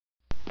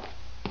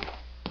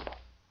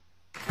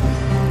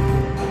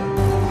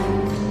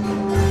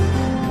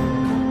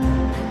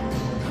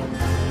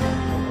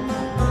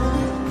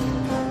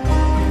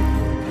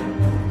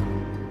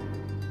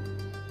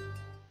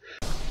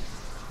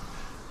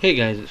Hey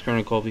guys, it's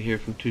Gorgoroth here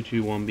from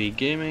 221B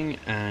Gaming,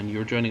 and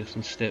you're joining us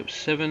in step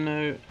 7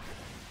 now.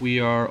 We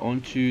are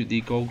onto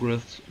the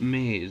Golgoroths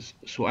Maze.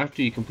 So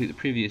after you complete the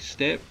previous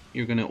step,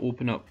 you're going to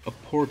open up a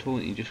portal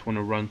and you just want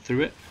to run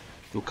through it.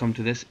 You'll come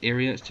to this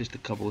area, it's just a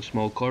couple of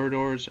small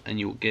corridors, and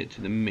you'll get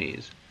to the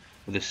maze,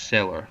 or the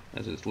cellar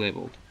as it's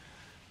labelled.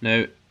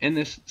 Now, in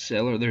this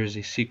cellar there is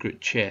a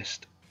secret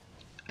chest,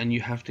 and you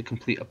have to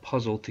complete a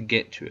puzzle to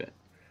get to it.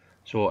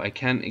 So I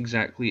can't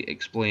exactly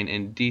explain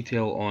in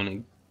detail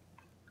on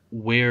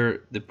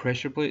where the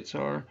pressure plates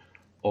are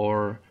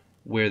or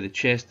where the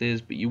chest is,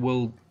 but you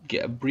will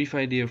get a brief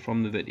idea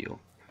from the video.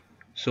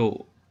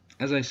 So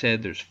as I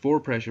said, there's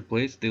 4 pressure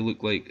plates. They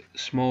look like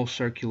small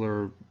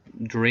circular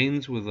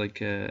drains with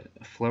like a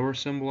flower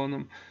symbol on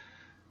them.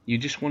 You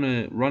just want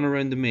to run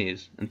around the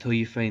maze until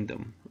you find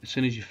them. As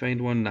soon as you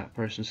find one, that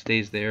person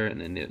stays there, and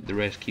then the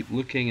rest keep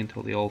looking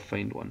until they all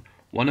find one.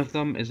 One of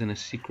them is in a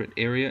secret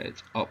area.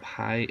 It's up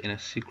high in a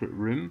secret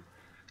room.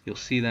 You'll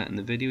see that in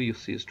the video. You'll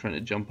see us trying to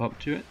jump up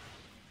to it.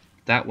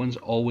 That one's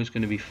always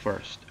going to be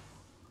first.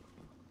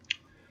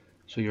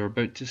 So you're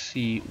about to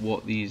see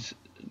what these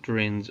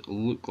drains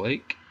look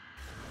like.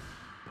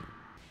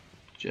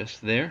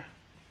 Just there.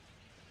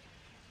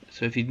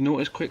 So if you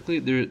notice quickly,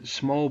 they're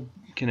small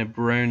kind of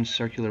brown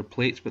circular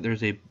plates, but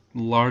there's a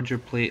larger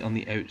plate on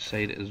the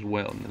outside as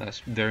well, and that's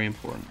very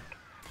important.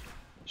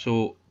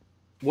 So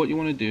what you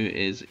want to do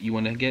is you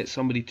want to get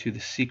somebody to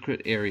the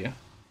secret area,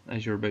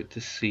 as you're about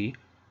to see,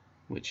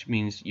 which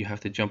means you have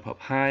to jump up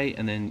high,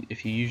 and then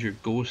if you use your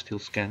ghost, he'll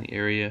scan the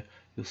area.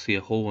 You'll see a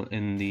hole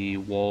in the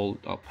wall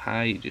up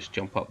high, you just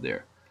jump up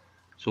there.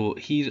 So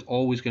he's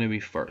always going to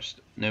be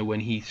first. Now when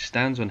he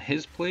stands on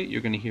his plate,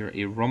 you're going to hear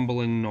a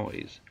rumbling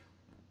noise.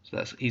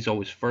 So he's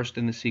always first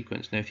in the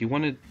sequence. Now if you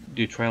want to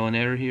do trial and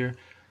error here,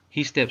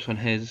 he steps on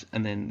his,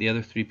 and then the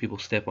other 3 people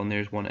step on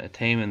theirs one at a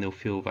time, and they'll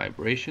feel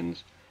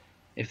vibrations.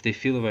 If they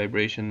feel a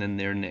vibration, then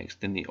they're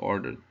next in the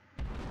order.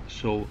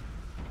 So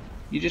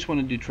you just want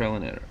to do trial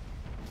and error.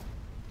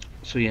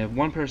 So you have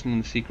 1 person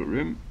in the secret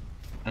room,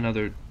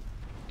 another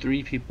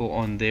 3 people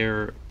on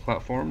their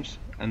platforms,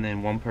 and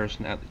then 1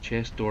 person at the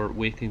chest door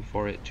waiting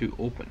for it to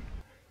open.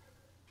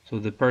 So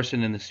the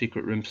person in the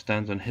secret room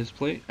stands on his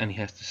plate, and he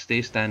has to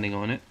stay standing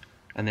on it,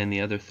 and then the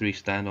other 3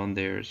 stand on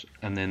theirs,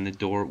 and then the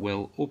door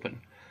will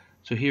open.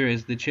 So here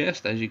is the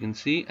chest, as you can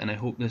see, and I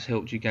hope this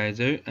helped you guys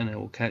out, and I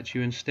will catch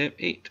you in step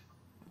 8.